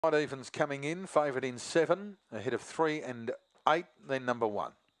Odd evens coming in, favoured in 7, ahead of 3 and 8, then number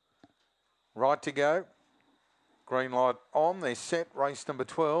 1. Right to go. Green light on, they're set, race number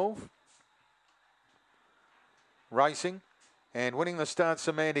 12. Racing. And winning the start,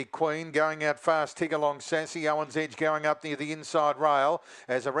 Semantic Queen. Going out fast, Tig-Along Sassy. Owen's Edge going up near the inside rail.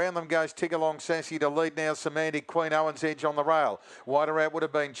 As around them goes Tig-Along Sassy to lead now, Semantic Queen. Owen's Edge on the rail. Wider out would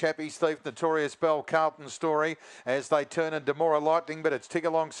have been Chappie's Thief, Notorious Bell, Carlton Story. As they turn into Demora Lightning, but it's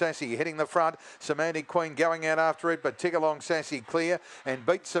Tig-Along Sassy hitting the front. Semantic Queen going out after it, but Tig-Along Sassy clear and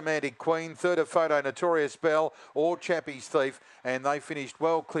beat Semantic Queen. Third of photo, Notorious Bell or Chappie's Thief. And they finished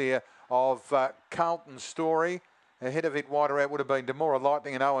well clear of Carlton Story. Ahead of it, wider out would have been Demora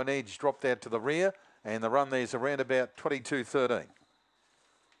Lightning, and Owen Edge dropped out to the rear. And the run there's around about 22.13.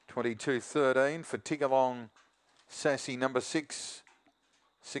 22.13 for Tig-Along Sassy, number 6.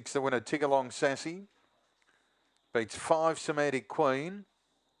 6 the winner, Tig-Along Sassy. Beats 5, Semantic Queen.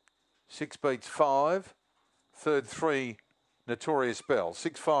 6 beats 5. Third 3, Notorious Bell.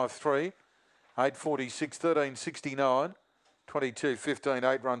 6.53. 8.46, 13.69.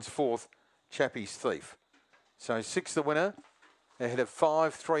 22.15, 8 runs 4th, Chappie's Thief. So 6 the winner, ahead of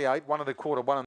 5, 3, 8, 1 1/4, 1